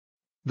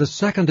The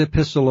Second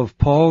Epistle of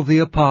Paul the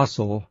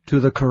Apostle to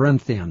the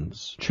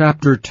Corinthians,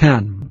 chapter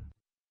 10.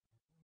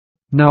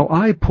 Now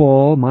I,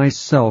 Paul,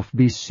 myself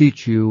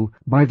beseech you,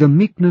 by the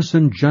meekness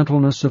and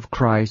gentleness of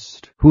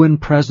Christ, who in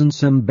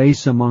presence am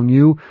base among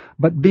you,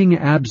 but being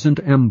absent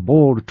am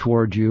bold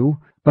toward you,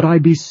 but I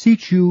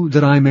beseech you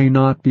that I may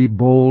not be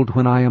bold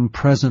when I am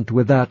present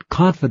with that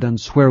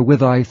confidence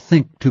wherewith I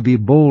think to be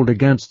bold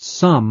against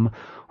some,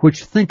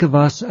 which think of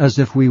us as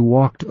if we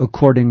walked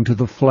according to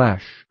the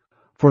flesh.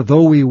 For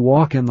though we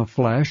walk in the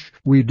flesh,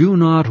 we do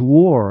not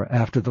war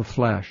after the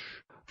flesh.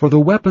 For the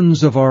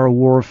weapons of our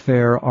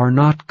warfare are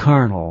not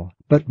carnal,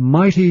 but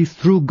mighty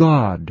through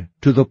God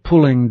to the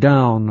pulling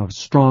down of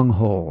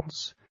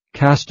strongholds,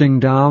 casting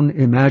down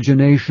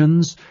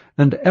imaginations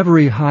and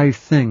every high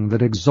thing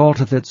that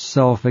exalteth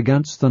itself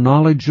against the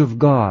knowledge of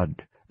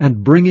God,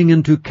 and bringing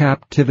into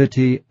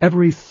captivity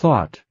every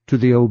thought to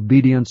the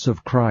obedience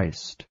of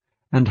Christ,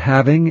 and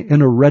having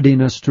in a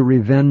readiness to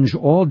revenge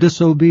all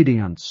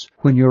disobedience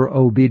when your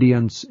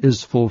obedience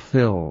is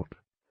fulfilled.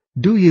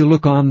 Do ye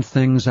look on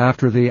things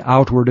after the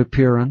outward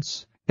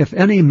appearance? If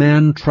any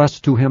man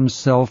trust to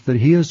himself that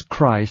he is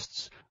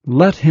Christ's,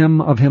 let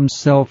him of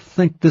himself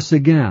think this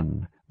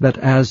again, that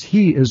as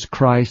he is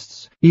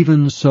Christ's,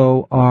 even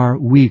so are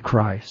we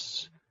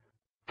Christ's.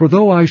 For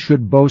though I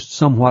should boast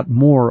somewhat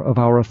more of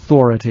our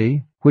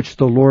authority, which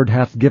the Lord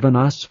hath given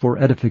us for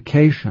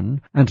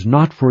edification, and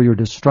not for your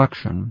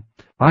destruction,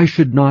 I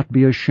should not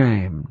be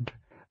ashamed,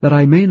 that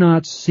I may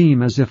not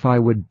seem as if I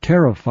would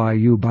terrify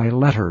you by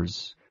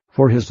letters.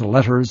 For his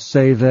letters,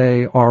 say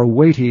they, are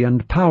weighty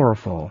and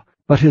powerful,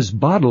 but his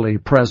bodily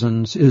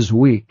presence is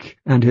weak,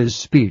 and his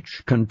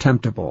speech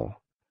contemptible.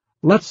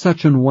 Let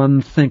such an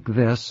one think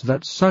this,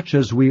 that such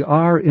as we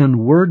are in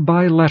word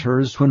by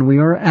letters when we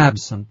are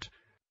absent,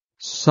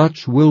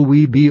 such will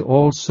we be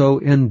also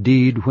in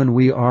deed when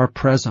we are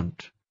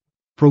present.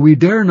 For we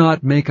dare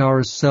not make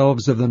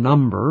ourselves of the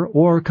number,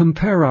 or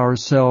compare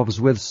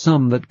ourselves with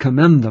some that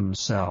commend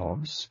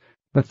themselves.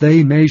 But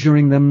they,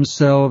 measuring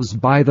themselves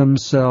by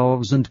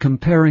themselves, and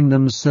comparing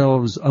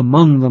themselves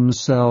among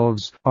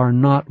themselves, are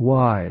not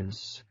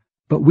wise.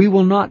 But we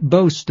will not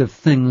boast of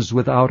things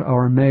without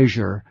our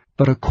measure,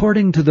 but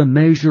according to the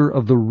measure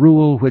of the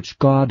rule which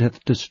God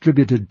hath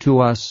distributed to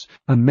us,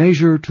 a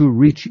measure to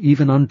reach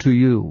even unto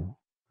you.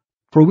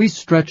 For we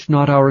stretch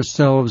not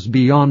ourselves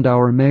beyond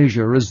our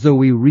measure, as though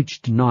we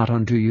reached not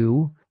unto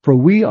you. For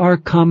we are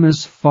come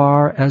as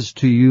far as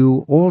to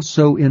you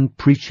also in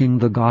preaching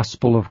the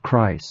gospel of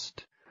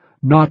Christ,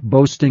 not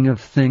boasting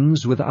of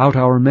things without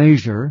our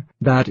measure,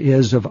 that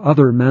is, of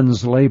other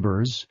men's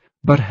labors,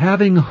 but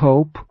having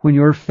hope, when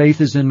your faith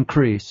is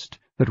increased,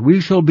 that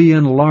we shall be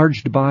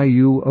enlarged by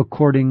you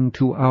according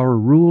to our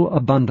rule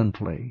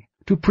abundantly,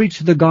 to preach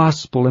the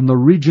gospel in the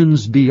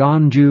regions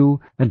beyond you,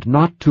 and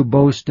not to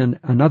boast in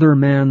another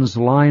man's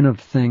line of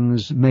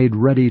things made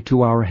ready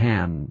to our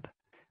hand.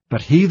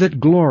 But he that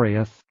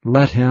glorieth,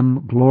 let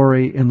him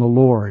glory in the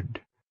Lord.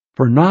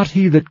 For not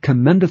he that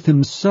commendeth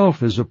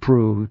himself is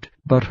approved,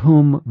 but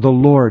whom the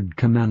Lord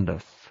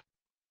commendeth.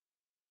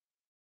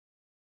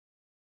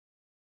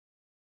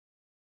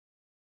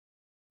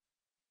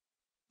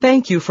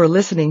 Thank you for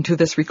listening to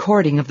this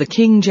recording of the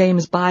King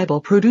James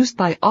Bible produced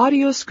by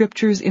Audio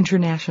Scriptures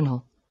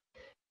International.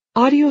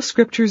 Audio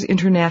Scriptures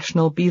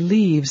International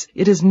believes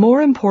it is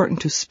more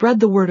important to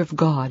spread the Word of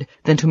God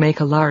than to make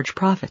a large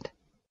profit.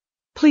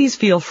 Please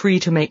feel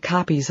free to make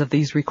copies of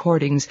these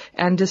recordings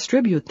and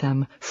distribute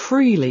them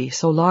freely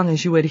so long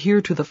as you adhere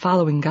to the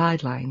following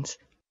guidelines.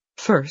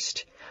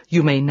 First,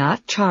 you may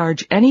not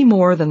charge any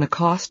more than the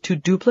cost to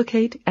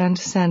duplicate and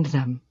send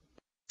them.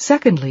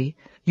 Secondly,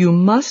 you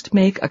must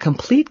make a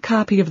complete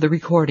copy of the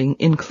recording,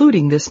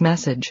 including this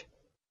message.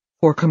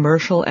 For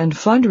commercial and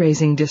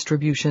fundraising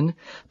distribution,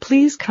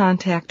 please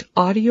contact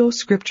Audio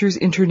Scriptures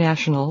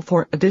International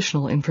for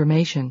additional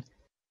information.